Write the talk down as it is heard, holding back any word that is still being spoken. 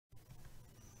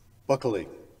Buckley,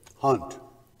 Hunt,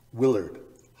 Willard,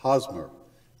 Hosmer,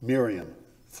 Miriam,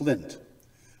 Flint,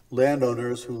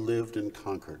 landowners who lived and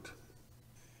conquered.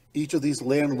 Each of these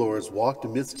landlords walked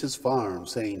amidst his farm,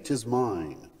 saying, "'Tis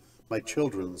mine, my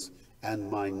children's,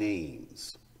 and my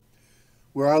name's."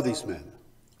 Where are these men?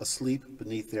 Asleep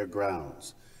beneath their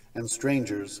grounds, and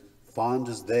strangers, fond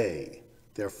as they,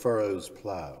 their furrows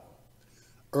plow.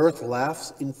 Earth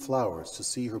laughs in flowers to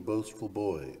see her boastful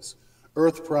boys.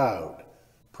 Earth proud,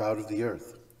 proud of the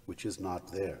earth, which is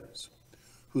not theirs,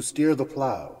 who steer the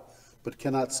plow, but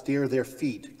cannot steer their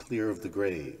feet clear of the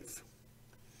grave.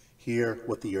 Hear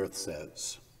what the earth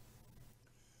says.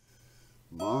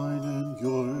 Mine and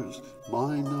yours,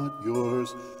 mine not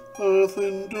yours, earth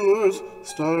endures,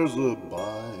 stars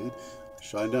abide.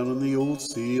 Shine down on the old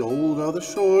sea, old are the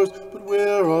shores, but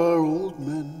where are old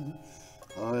men?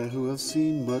 I who have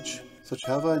seen much, such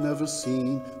have I never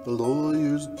seen. The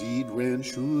lawyer's deed ran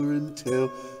sure in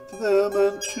tale to them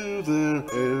and to their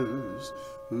heirs,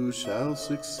 who shall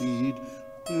succeed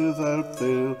without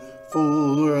fail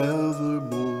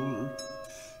forevermore.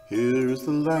 Here's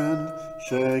the land,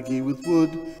 shaggy with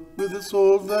wood, with its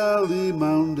old valley,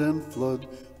 mound and flood.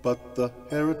 But the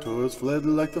heritors fled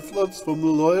like the floods from the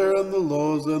lawyer and the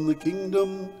laws and the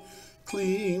kingdom,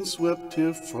 clean swept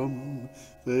herefrom.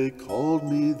 They called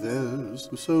me theirs,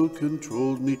 who so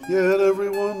controlled me, yet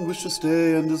everyone wished to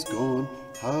stay and is gone.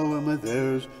 How am I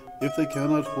theirs, if they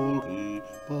cannot hold me,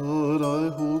 but I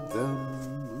hold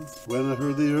them? When I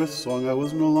heard the earth song, I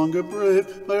was no longer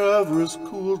brave. My avarice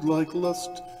cooled like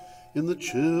lust in the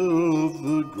chill of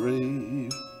the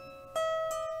grave.